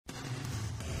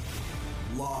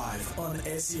live on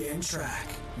SEN Track.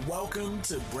 Welcome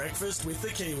to Breakfast with the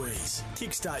Kiwis.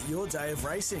 Kickstart your day of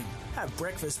racing. Have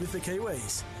breakfast with the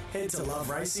Kiwis. Head to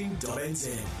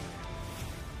loveracing.nz.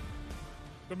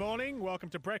 Good morning. Welcome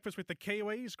to Breakfast with the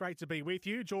Kiwis. Great to be with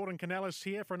you. Jordan Canellis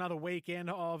here for another weekend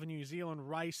of New Zealand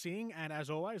racing. And as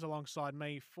always, alongside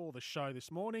me for the show this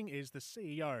morning is the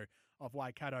CEO of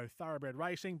Waikato Thoroughbred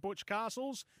Racing, Butch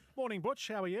Castles. Morning,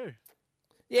 Butch. How are you?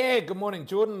 Yeah, good morning,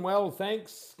 Jordan. Well,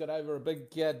 thanks. Got over a big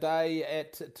day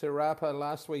at Te Rapa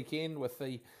last weekend with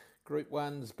the Group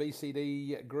 1's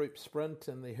BCD Group Sprint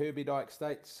and the Herbie Dyke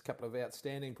Stakes. A couple of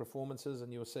outstanding performances,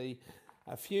 and you'll see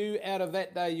a few out of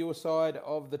that day your side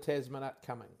of the Tasman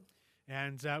upcoming.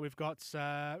 And we've got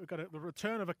the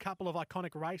return of a couple of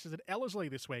iconic races at Ellerslie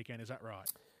this weekend. Is that right?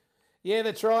 Yeah,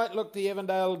 that's right. Look, the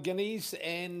Avondale Guineas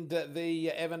and the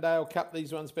Avondale Cup,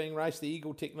 these ones being raced, the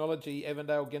Eagle Technology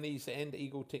Avondale Guineas and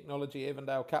Eagle Technology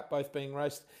Avondale Cup, both being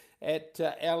raced at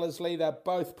Ellerslie. They're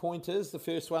both pointers. The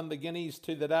first one, the Guineas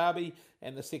to the Derby,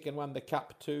 and the second one, the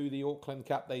Cup to the Auckland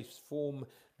Cup. They form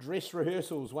dress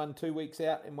rehearsals, one 2 weeks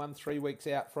out and one 3 weeks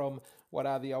out from what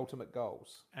are the ultimate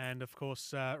goals. And, of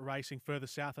course, racing further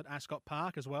south at Ascot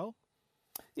Park as well.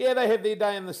 Yeah, they have their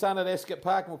day in the sun at Ascot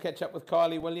Park, and we'll catch up with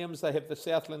Kylie Williams. They have the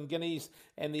Southland Guineas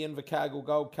and the Invercargill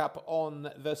Gold Cup on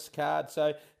this card. So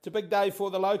it's a big day for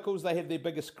the locals. They have their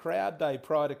biggest crowd day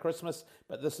prior to Christmas,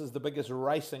 but this is the biggest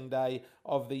racing day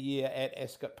of the year at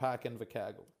Ascot Park,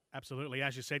 Invercargill. Absolutely.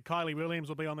 As you said, Kylie Williams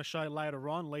will be on the show later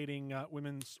on, leading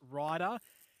women's rider.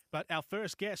 But our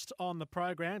first guest on the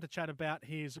program to chat about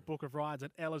his book of rides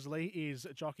at Ellerslie is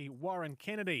jockey Warren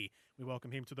Kennedy. We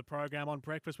welcome him to the program on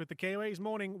Breakfast with the Kiwis.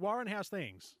 Morning, Warren. How's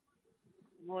things?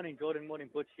 Morning, Jordan. Morning,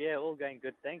 Butch. Yeah, all going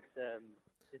good, thanks.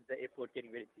 Just the airport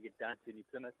getting ready to get down to New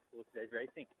Plymouth for today's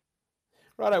racing.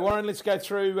 Righto, Warren, let's go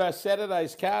through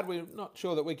Saturday's card. We're not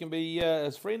sure that we can be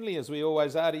as friendly as we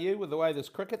always are to you with the way this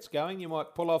cricket's going. You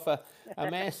might pull off a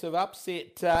massive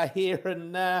upset here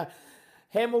in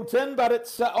Hamilton, but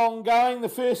it's ongoing. The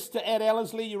first at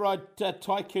Ellerslie, you ride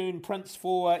Tycoon Prince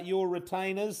for your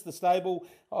retainers, the stable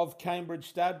of Cambridge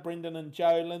Stud, Brendan and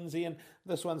Joe Lindsay, and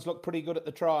this one's looked pretty good at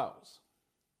the trials.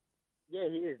 Yeah,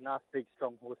 he is. Nice, big,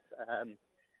 strong horse.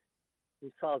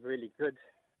 His trial's really good.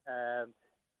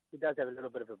 He does have a little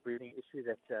bit of a breathing issue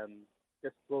that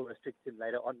just will restrict him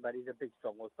later on, but he's a big,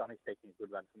 strong horse. I'm expecting a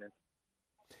good run from him.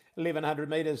 1,100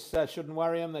 metres shouldn't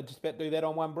worry him. They just about do that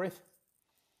on one breath.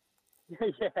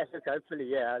 Yeah, look, hopefully,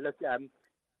 yeah. Look,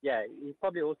 yeah, he's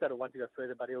probably also don't want to go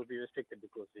further, but he'll be restricted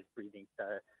because of his breathing. So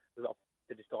we'll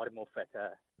have to start him off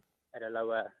at a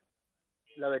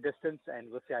lower distance,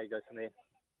 and we'll see how he goes from there.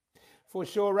 For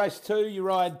sure, race 2, you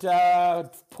ride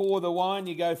Pour the Wine.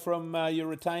 You go from your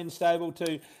retained stable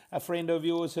to a friend of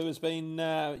yours who has been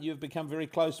you've become very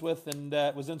close with and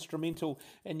was instrumental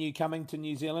in you coming to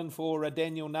New Zealand for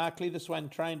Daniel Narkley. This one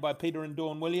trained by Peter and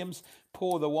Dawn Williams.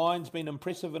 Pour the Wine's been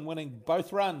impressive in winning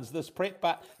both runs this prep,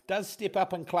 but does step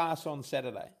up in class on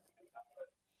Saturday.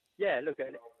 Yeah, look,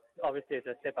 obviously it's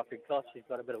a step up in class. She's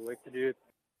got a bit of work to do.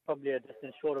 Probably a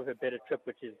distance short of her better trip,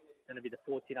 which is going to be the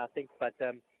 14, I think. But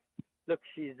look,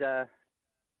 she's done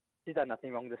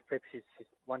nothing wrong this prep. She's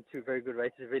won 2 very good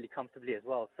races really comfortably as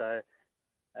well. So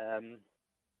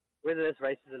whether this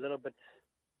race is a little bit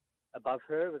above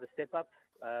her with a step up,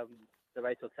 the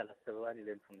race will tell us. So we'll only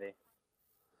learn from there.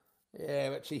 Yeah,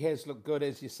 but she has looked good,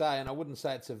 as you say, and I wouldn't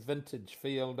say it's a vintage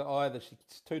field either.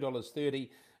 She's $2.30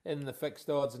 in the fixed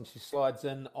odds, and she slides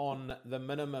in on the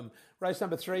minimum. Race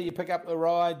number 3, you pick up the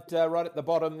ride right at the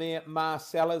bottom there.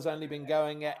 Marcella's only been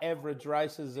going average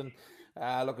races, and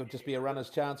look, it would just be a runner's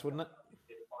chance, wouldn't it?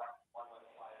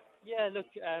 Yeah, look,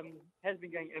 has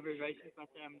been going average races, but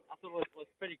I thought it was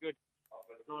pretty good.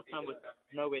 Last time with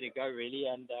nowhere to go, really,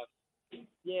 and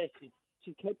yeah,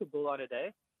 she's capable on a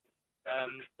day.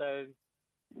 So,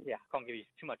 yeah, I can't give you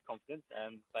too much confidence,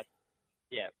 but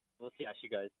yeah, we'll see how she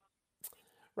goes.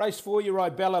 Race 4, you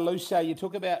ride Bella Luce. You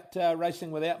talk about racing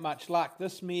without much luck.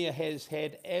 This mare has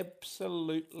had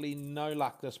absolutely no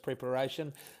luck this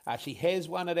preparation. She has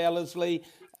won at Ellerslie.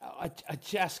 I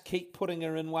just keep putting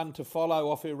her in one to follow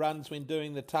off her runs when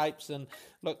doing the tapes. And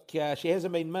look, she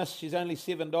hasn't been missed. She's only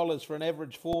 $7 for an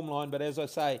average form line, but as I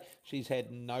say, she's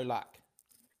had no luck.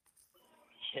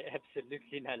 Yeah,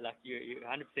 absolutely no luck. You're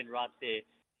 100% right there.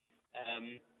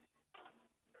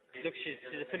 Look, she's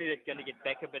a filly that's going to get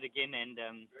back a bit again, and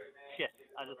yes,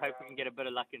 I just hope we can get a bit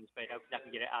of luck in this race. Hopefully I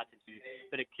can get her out into a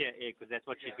bit of clear air, because that's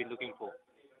what she's been looking for.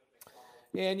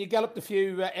 Yeah, and you galloped a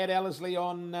few at Ellerslie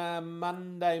on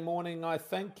Monday morning, I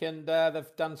think, and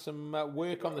they've done some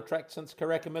work on the track since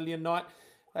Karaka Million night,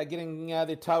 getting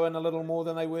their toe in a little more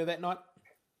than they were that night.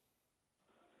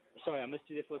 Sorry, I missed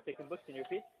you there for a second, Bush. Can you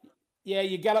repeat? Yeah,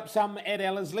 you galloped some at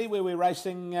Ellerslie where we're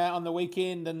racing on the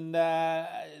weekend, and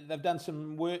they've done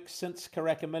some work since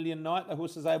Karaka Million night. The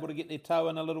horse is able to get their toe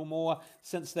in a little more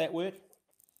since that work.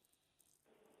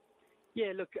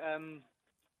 Yeah, look, to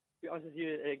be honest with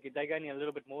you, they're going a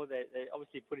little bit more. They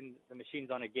obviously putting the machines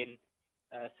on again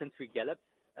since we galloped.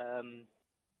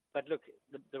 But look,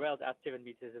 the rail's out 7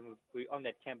 meters and we're on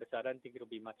that canvas, so I don't think it'll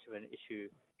be much of an issue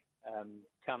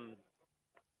come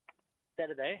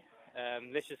Saturday.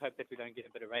 Let's just hope that we don't get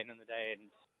a bit of rain on the day and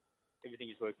everything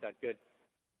just works out good.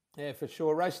 Yeah, for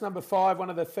sure. Race number 5, one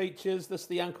of the features. This is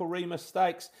the Uncle Remus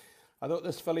Stakes. I thought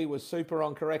this filly was super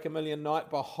on Karaka Million night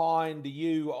behind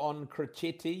you on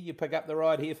Crachetti. You pick up the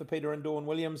ride here for Peter and Dawn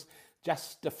Williams.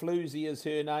 Just a Floozy is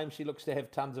her name. She looks to have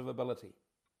tons of ability.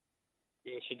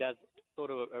 Yeah, she does.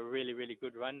 Sort of a really, really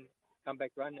good run,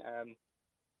 comeback run.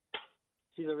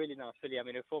 She's a really nice filly. I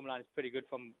mean, her form line is pretty good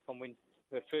from when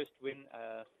her first win.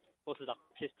 Also,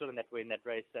 she's still in that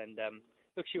race. And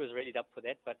look, she was readied up for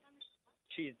that, but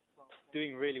she's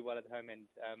doing really well at home, and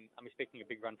I'm expecting a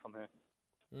big run from her.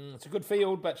 It's a good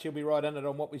field, but she'll be right in it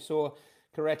on what we saw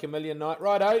Karaka Million night.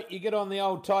 Righto, you get on the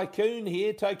old Tycoon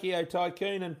here, Tokyo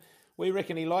Tycoon, and we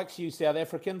reckon he likes you South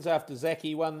Africans after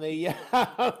Zaki won the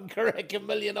Karaka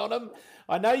Million on him.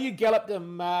 I know you galloped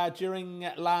him during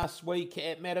last week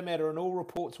at Matamata, and all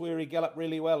reports where he galloped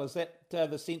really well. Is that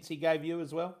the sense he gave you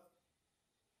as well?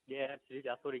 Yeah, absolutely.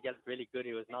 I thought he galloped really good.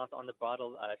 He was nice on the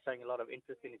bridle, showing a lot of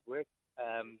interest in his work.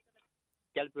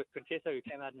 Galloped with Conchesso, who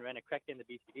came out and ran a crack in the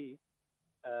BCD.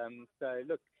 So,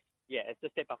 look, yeah, it's a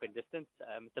step up in distance.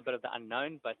 It's a bit of the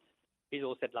unknown, but he's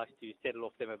also likes to settle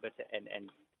off them a bit, and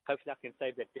hopefully I can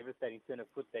save that devastating turn of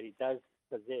foot that he does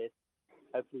possess.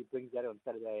 Hopefully he brings that on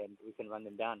Saturday and we can run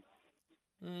them down.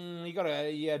 You got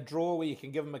a draw where you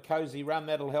can give him a cosy run.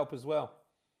 That'll help as well.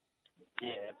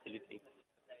 Yeah, absolutely.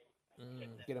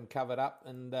 Get him covered up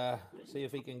and see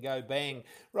if he can go bang.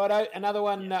 Righto, another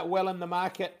one well in the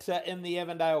market in the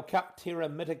Avondale Cup, Terra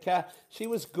Mitica. She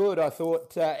was good, I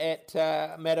thought, at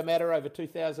Matamata over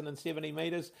 2,070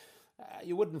 metres.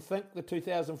 You wouldn't think the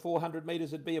 2,400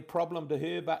 metres would be a problem to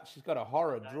her, but she's got a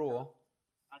horrid draw.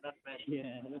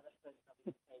 Yeah,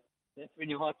 that's when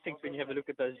your heart sinks when you have a look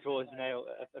at those draws. You know,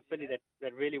 a filly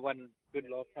that really won good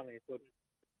last time, and you thought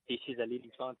she's a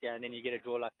leading chance here, and then you get a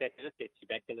draw like that, it just sets you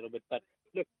back a little bit. But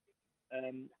look,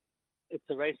 it's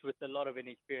a race with a lot of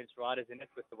inexperienced riders in it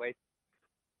with the weight.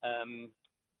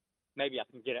 Maybe I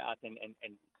can get her out and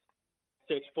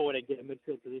search forward and get a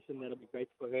midfield position. That'll be great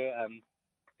for her.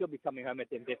 She'll be coming home at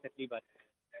them definitely, but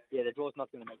yeah, the draw's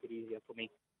not going to make it easier for me.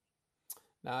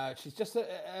 No, she's just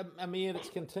a mare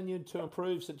that's continued to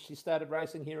improve since she started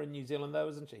racing here in New Zealand, though,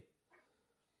 isn't she?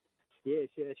 Yeah,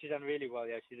 she's done really well.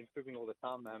 Yeah, she's improving all the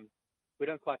time. We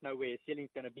don't quite know where her ceiling's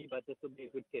going to be, but this will be a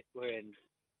good test for her, and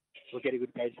we'll get a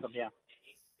good gauge from here.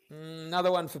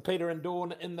 Another one for Peter and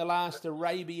Dawn in the last,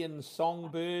 Arabian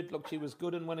Songbird. Look, she was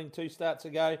good in winning 2 starts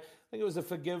ago. I think it was a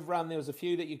forgive run. There was a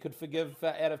few that you could forgive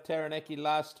out of Taranaki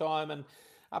last time, and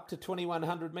up to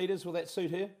 2,100 metres. Will that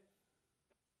suit her?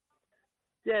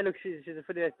 Yeah, look, she's a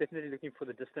filly that's definitely looking for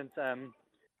the distance.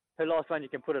 Her last one, you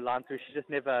can put a line through. She just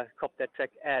never copped that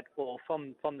track at all.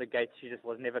 From the gate, she just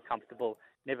was never comfortable,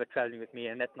 never travelling with me,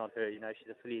 and that's not her. You know, she's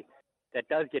a filly that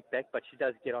does get back, but she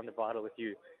does get on the bridle with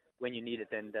you when you need it,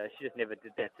 and she just never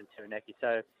did that in Taranaki.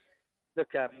 So, look,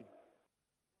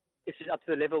 if she's up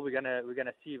to the level, we're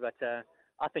gonna see. But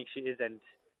I think she is, and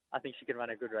I think she can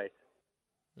run a good race.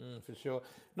 For sure.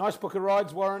 Nice book of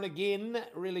rides, Warren. Again,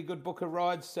 really good book of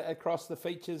rides across the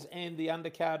features and the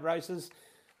undercard races.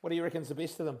 What do you reckon's the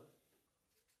best of them?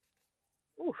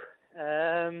 Ooh,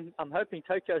 I'm hoping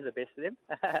Tokyo's the best of them.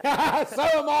 So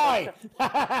am I.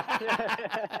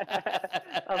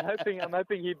 I'm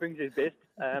hoping he brings his best.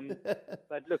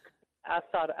 But look,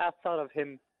 outside of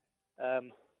him,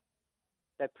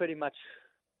 they're pretty much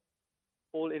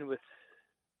all in with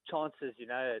chances. You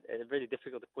know, it's really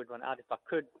difficult to point one out. If I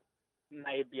could,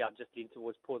 maybe I'd just lean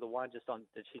towards Pour the Wine, just on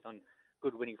that she's on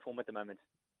good winning form at the moment.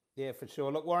 Yeah, for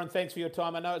sure. Look, Warren, thanks for your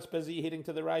time. I know it's busy. You're heading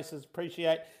to the races.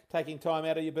 Appreciate taking time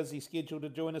out of your busy schedule to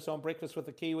join us on Breakfast with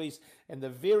the Kiwis. And the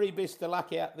very best of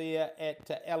luck out there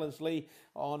at Ellerslie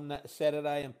on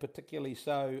Saturday, and particularly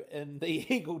so in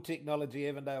the Eagle Technology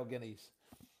Avondale Guineas.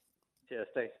 Cheers.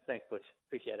 Thanks, Butch.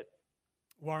 Appreciate it.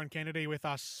 Warren Kennedy with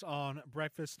us on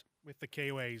Breakfast with the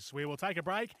Kiwis. We will take a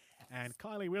break, and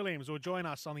Kylie Williams will join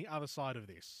us on the other side of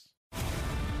this.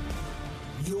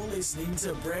 You're listening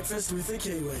to Breakfast with the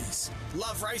Kiwis.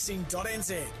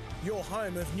 LoveRacing.nz, your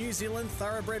home of New Zealand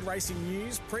thoroughbred racing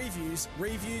news, previews,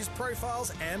 reviews,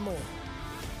 profiles and more.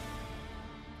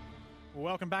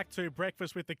 Welcome back to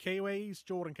Breakfast with the Kiwis.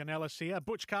 Jordan Canellis here.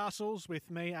 Butch Castles with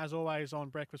me, as always, on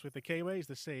Breakfast with the Kiwis,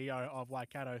 the CEO of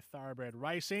Waikato Thoroughbred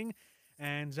Racing.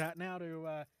 And now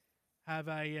to have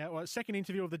a second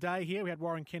interview of the day here. We had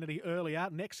Warren Kennedy earlier.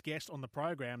 Next guest on the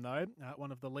program, though,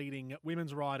 one of the leading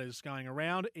women's riders going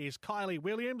around, is Kylie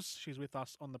Williams. She's with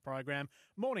us on the program.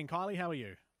 Morning, Kylie. How are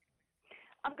you?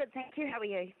 I'm good, thank you. How are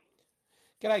you?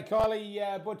 G'day,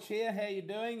 Kylie. Butch here. How you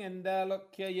doing? And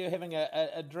look, you're having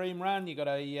a dream run. You got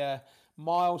a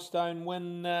milestone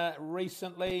win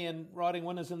recently, and riding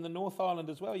winners in the North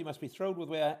Island as well. You must be thrilled with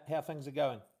how things are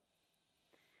going.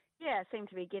 Yeah, seem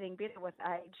to be getting better with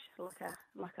age,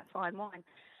 like a fine wine.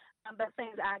 But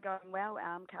things are going well.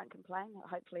 Can't complain.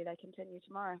 Hopefully they continue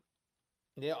tomorrow.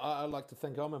 Yeah, I like to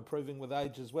think I'm improving with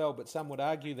age as well, but some would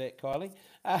argue that, Kylie.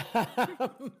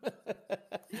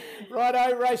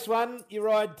 Righto, race one. You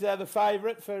ride the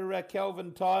favourite for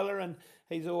Kelvin Tyler, and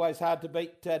he's always hard to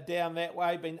beat down that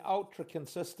way. Been ultra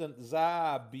consistent,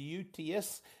 Czar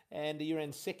Beauteous, and you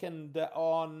ran second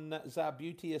on Czar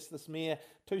Beauteous this mare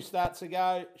 2 starts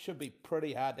ago. Should be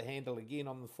pretty hard to handle again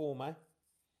on the form, eh?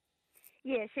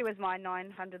 Yeah, she was my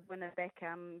 900 winner back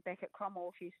at Cromwell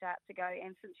a few starts ago,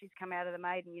 and since she's come out of the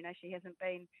maiden, she hasn't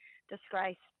been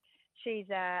disgraced. She's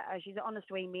an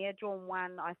honest wee mare, drawn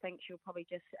one. I think she'll probably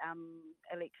just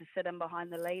elect to sit in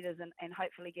behind the leaders and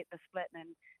hopefully get the split and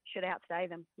should outstay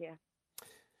them. Yeah.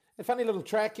 A funny little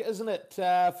track, isn't it,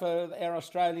 for our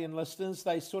Australian listeners?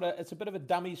 It's a bit of a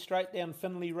dummy straight down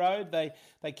Finley Road.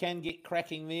 They can get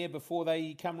cracking there before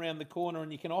they come round the corner,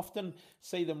 and you can often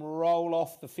see them roll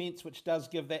off the fence, which does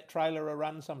give that trailer a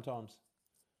run sometimes.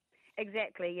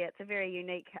 Exactly, yeah. It's a very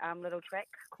unique little track,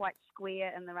 quite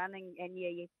square in the running, and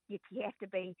yeah, you have to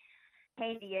be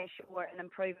handy-ish or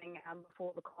improving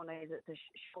before the corners. It's a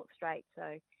short straight,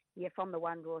 so yeah, from the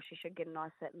one draw, she should get a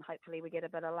nice sit, and hopefully we get a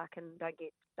bit of luck and don't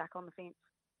get stuck on the fence.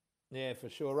 Yeah, for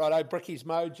sure. Righto, Bricky's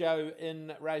Mojo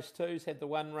in race 2's had the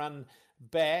one run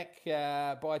back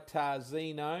by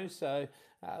Tarzino, so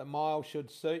the mile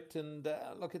should suit. And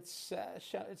look, it's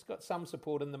got some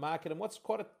support in the market, and what's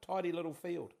quite a tidy little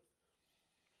field.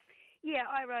 Yeah,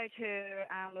 I rode her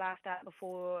last start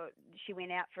before she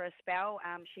went out for a spell.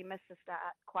 She missed the start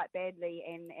quite badly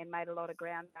and made a lot of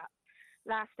ground up.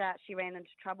 Last start, she ran into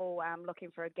trouble looking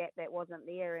for a gap that wasn't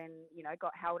there, and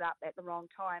got held up at the wrong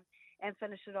time and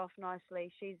finished it off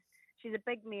nicely. She's a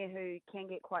big mare who can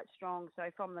get quite strong, so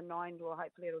from the 9 draw,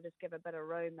 hopefully it'll just give a bit of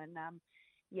room, and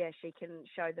she can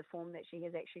show the form that she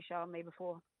has actually shown me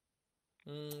before.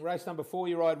 Race number 4,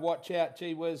 you ride Watch Out.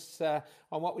 Gee whiz,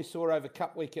 on what we saw over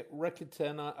Cup Week at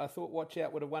Riccarton, I thought Watch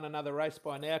Out would have won another race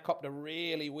by now. Copped a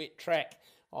really wet track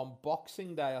on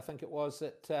Boxing Day, I think it was,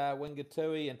 at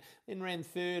Wingatui, and then ran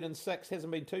 3rd and 6th.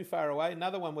 Hasn't been too far away.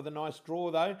 Another one with a nice draw,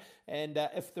 though. And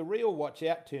if the real Watch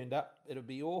Out turned up, it would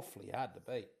be awfully hard to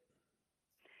beat.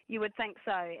 You would think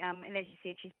so. And as you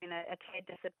said, she's been a tad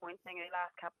disappointing her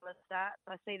last couple of starts.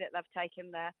 I see that they've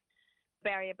taken the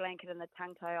barrier blanket and the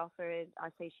tongue tie off her. I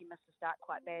see she missed the start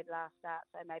quite bad last start,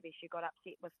 so maybe she got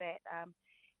upset with that.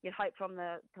 You'd hope from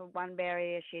the one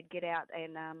barrier she'd get out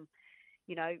and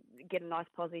get a nice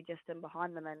posse just in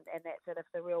behind them, and that's it. If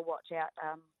the real Watch Out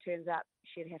turns up,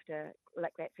 she'd have to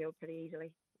lick that field pretty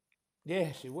easily.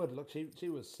 Yeah, she would. Look, she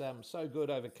was so good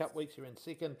over Cup Week. She ran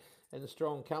second in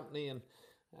strong company, and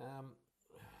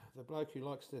the bloke who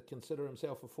likes to consider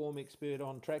himself a form expert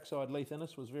on trackside, Leith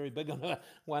Innes, was very big on her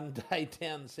one day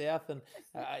down south. And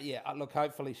look,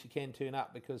 hopefully she can turn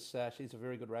up, because she's a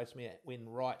very good race mare when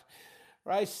right.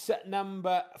 Race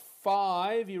number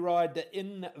 5, you ride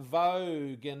In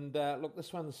Vogue, and look,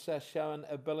 this one's showing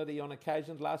ability on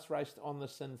occasion. Last raced on the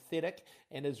synthetic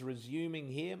and is resuming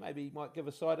here. Maybe you might give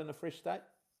a side in a fresh state.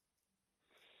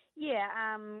 Yeah,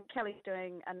 Kelly's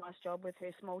doing a nice job with her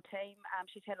small team.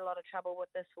 She's had a lot of trouble with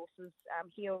this horse's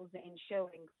heels and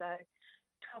shoeing, so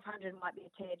 1200 might be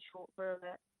a tad short for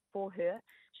her.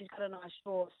 She's got a nice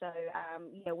draw, so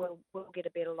we'll get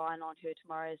a better line on her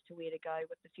tomorrow as to where to go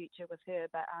with the future with her.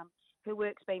 But her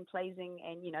work's been pleasing,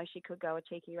 and she could go a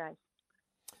cheeky race.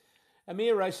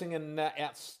 Amir racing in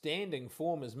outstanding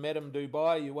form is Madame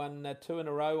Dubai. You won 2 in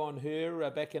a row on her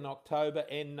back in October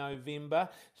and November.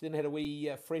 She then had a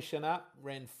wee freshen up,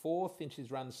 ran 4th, then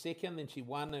she's run 2nd, then she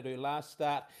won at her last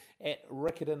start at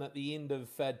Riccarton at the end of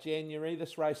January.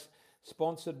 This race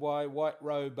sponsored by White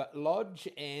Robe Lodge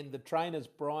and the trainers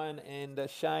Brian and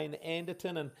Shane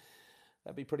Anderton, and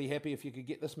they'd be pretty happy if you could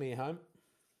get this mare home.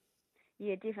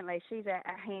 Yeah, definitely. She's a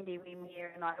handy wee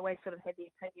mare, and I always sort of had the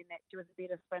opinion that she was a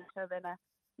better sprinter than a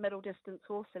middle distance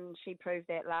horse, and she proved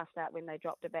that last start when they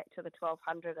dropped her back to the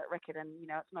 1200 at Riccarton.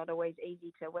 It's not always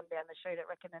easy to win down the chute at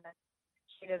Riccarton, and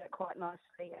she did it quite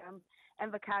nicely.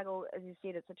 Invercargill, as you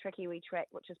said, it's a tricky wee track,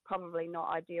 which is probably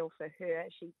not ideal for her.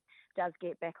 She does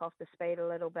get back off the speed a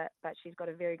little bit, but she's got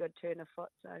a very good turn of foot.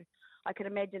 So I could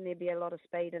imagine there'd be a lot of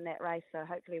speed in that race. So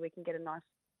hopefully we can get a nice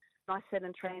sit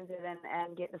in transit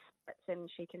and get the splits, and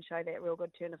she can show that real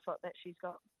good turn of foot that she's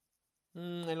got.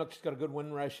 And look, she's got a good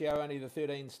win ratio, only the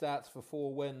 13 starts for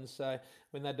 4 wins. So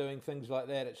when they're doing things like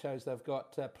that, it shows they've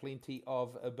got plenty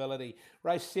of ability.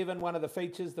 Race 7, one of the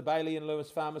features, the Bailey and Lewis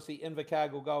Pharmacy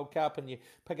Invercargill Gold Cup, and you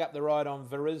pick up the ride on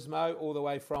Verismo all the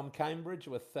way from Cambridge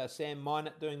with Sam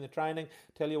Minott doing the training.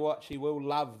 Tell you what, she will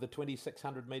love the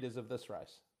 2,600 metres of this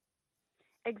race.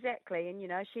 Exactly, and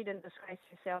she didn't disgrace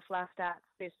herself last start,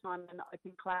 first time in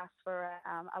open class for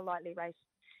a lightly raced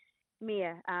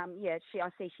mare. I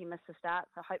see she missed the start,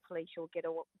 so hopefully she'll get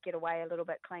away a little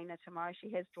bit cleaner tomorrow.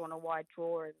 She has drawn a wide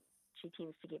draw, and she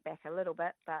tends to get back a little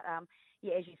bit. But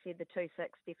as you said, the 2-6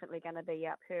 definitely going to be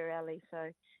up her alley. So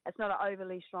it's not an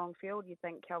overly strong field. You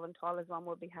think Kelvin Tyler's one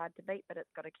would be hard to beat, but it's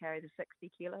got to carry the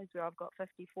 60 kilos where I've got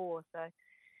 54. So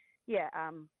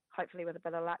hopefully with a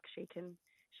bit of luck she can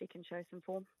show some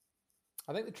form.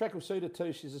 I think the track will suit her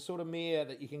too. She's a sort of mare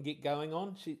that you can get going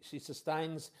on. She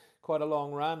sustains quite a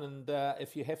long run, and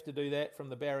if you have to do that from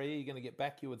the barrier, you're going to get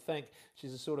back, you would think.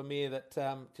 She's a sort of mare that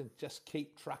can just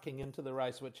keep trucking into the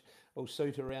race, which will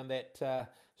suit around that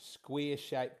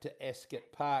square-shaped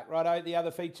Ascot Park. Righto, the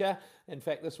other feature, in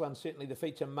fact, this one's certainly the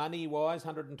feature money-wise,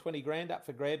 120 grand up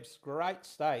for grabs. Great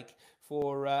stake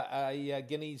for a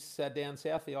Guineas down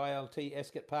south, the ILT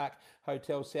Ascot Park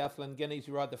Hotel Southland Guineas.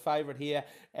 You ride the favourite here,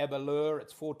 Abalure.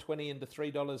 It's $4.20 into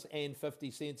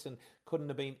 $3.50, and couldn't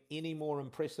have been any more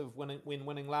impressive when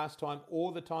winning last time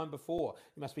or the time before.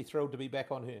 You must be thrilled to be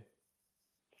back on her.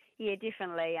 Yeah,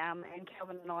 definitely. And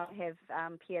Calvin and I have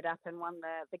paired up and won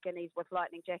the Guineas with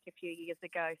Lightning Jack a few years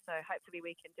ago. So hopefully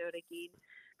we can do it again.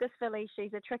 This filly,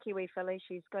 she's a tricky wee filly.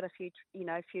 She's got a few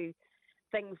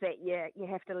things that you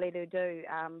have to let her do.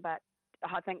 But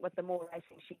I think with the more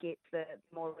racing she gets, the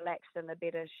more relaxed and the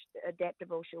better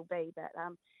adaptable she'll be. But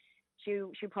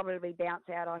she'll probably bounce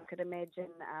out, I could imagine,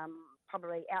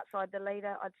 probably outside the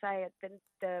leader. I'd say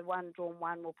the one drawn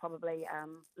one will probably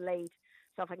lead.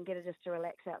 So if I can get her just to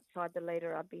relax outside the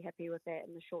leader, I'd be happy with that,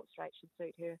 and the short straight should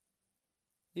suit her.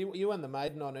 You won the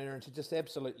maiden on her, and she just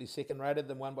absolutely second-rated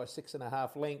them, won by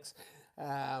 6.5 lengths.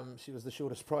 She was the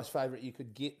shortest price favourite you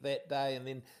could get that day, and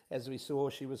then, as we saw,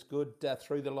 she was good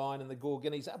through the line in the Gore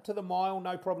Guineas. Up to the mile,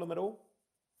 no problem at all?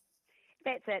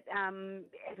 That's it.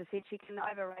 As I said, she can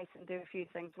over-race and do a few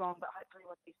things wrong, but hopefully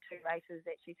with these 2 races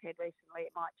that she's had recently,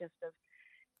 it might just have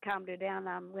calmed her down.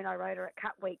 When I rode her at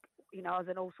Cup Week, I was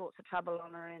in all sorts of trouble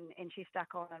on her, and she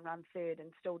stuck on and run third and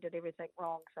still did everything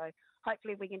wrong. So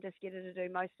hopefully we can just get her to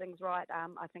do most things right.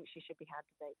 I think she should be hard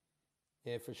to beat.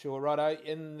 Yeah, for sure. Righto,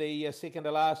 in the second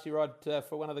to last, you ride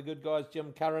for one of the good guys,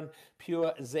 Jim Curran,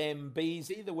 Pure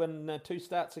Zambezi. The win 2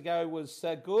 starts ago was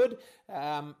good.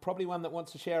 Probably one that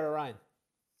wants to share a rein.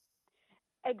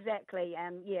 Exactly.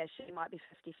 She might be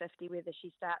 50-50 whether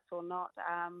she starts or not.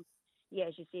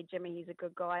 As you said, Jimmy, he's a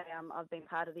good guy. I've been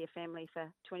part of their family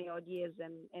for 20-odd years,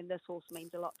 and this horse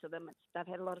means a lot to them. They've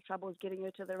had a lot of troubles getting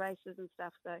her to the races and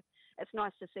stuff, so it's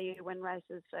nice to see her win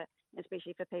races,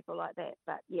 especially for people like that.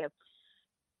 But,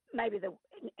 maybe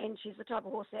and she's the type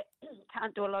of horse that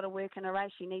can't do a lot of work in a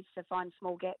race. She needs to find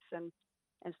small gaps and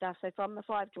stuff. So from the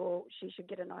 5 draw, she should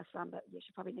get a nice run, but,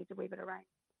 she probably needs a wee bit of rain.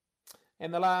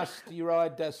 And the last, you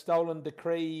ride Stolen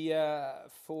Decree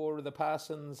for the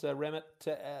Parsons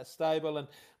Ramit stable. And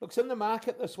looks in the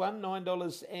market, this one,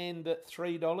 $9 and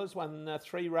 $3. Won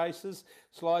 3 races.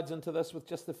 Slides into this with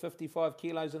just the 55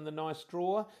 kilos in the nice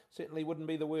draw. Certainly wouldn't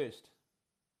be the worst.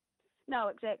 No,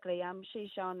 exactly. She's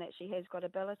shown that she has got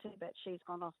ability, but she's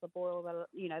gone off the boil the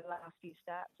last few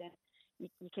starts. And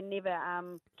you can never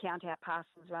count out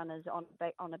Parsons runners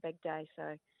on a big day.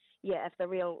 So, if the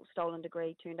real Stolen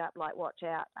Degree turned up, watch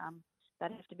out,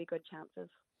 they'd have to be good chances.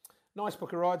 Nice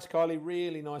book of rides, Kylie.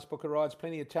 Really nice book of rides.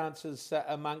 Plenty of chances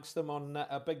amongst them on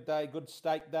a big day, good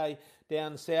stake day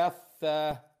down south.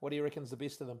 What do you reckon's the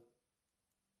best of them?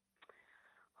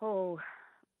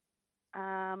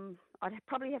 I'd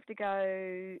probably have to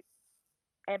go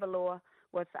Abalure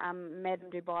with Madame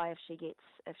Dubai if she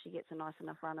gets a nice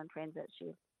enough run in transit.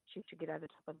 She should get over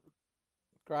top of them.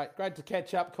 Great to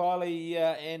catch up, Kylie,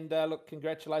 and look,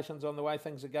 congratulations on the way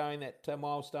things are going. That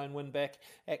milestone win back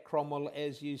at Cromwell,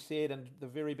 as you said, and the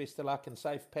very best of luck and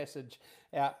safe passage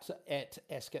out at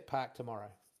Ascot Park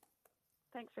tomorrow.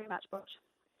 Thanks very much, Butch.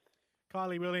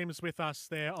 Kylie Williams with us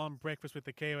there on Breakfast with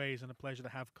the Kiwis, and a pleasure to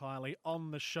have Kylie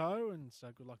on the show, and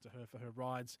so good luck to her for her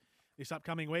rides this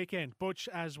upcoming weekend. Butch,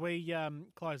 as we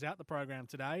close out the program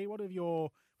today, what have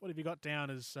you got down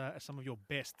as some of your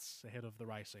bests ahead of the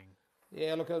racing?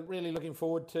 Yeah, look, I'm really looking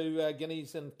forward to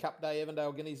Guineas and Cup Day,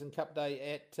 Avondale Guineas and Cup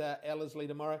Day at Ellerslie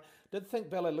tomorrow. Did think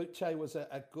Bella Luce was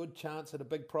a good chance at a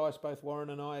big price, both Warren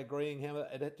and I agreeing how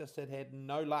it just had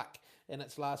no luck in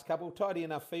its last couple. Tidy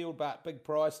enough field, but big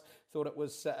price. Thought it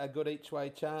was a good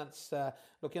each-way chance.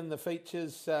 Look, in the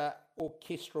features,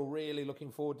 Orchestral, really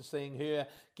looking forward to seeing her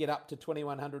get up to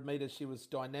 2,100 metres. She was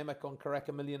dynamic on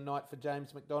Karaka Million Night for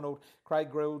James McDonald. Craig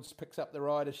Grills picks up the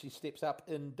ride as she steps up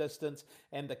in distance.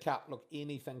 And the Cup, look,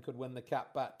 anything could win the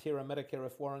Cup, but Terra Mitica,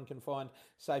 if Warren can find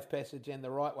safe passage and the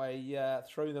right way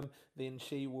through them, then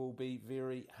she will be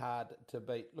very hard to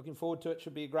beat. Looking forward to it.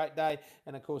 Should be a great day.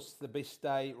 And, of course, the best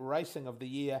day racing of the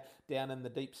year down in the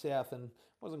Deep South. And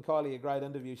wasn't Kylie a great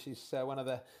interview? She's one of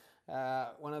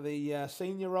the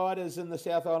senior riders in the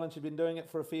South Island. She's been doing it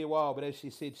for a fair while, but as she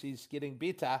said, she's getting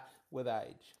better with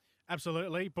age.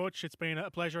 Absolutely. Butch, it's been a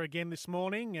pleasure again this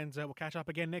morning, and we'll catch up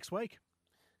again next week.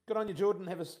 Good on you, Jordan.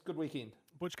 Have a good weekend.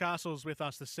 Butch Castle's with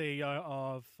us, the CEO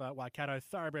of Waikato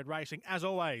Thoroughbred Racing. As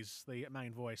always, the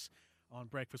main voice on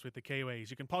Breakfast with the Kiwis.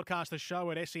 You can podcast the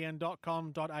show at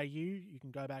sen.com.au. You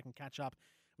can go back and catch up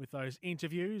with those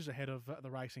interviews ahead of the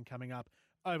racing coming up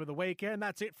over the weekend.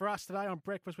 That's it for us today on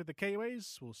Breakfast with the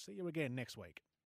Kiwis. We'll see you again next week.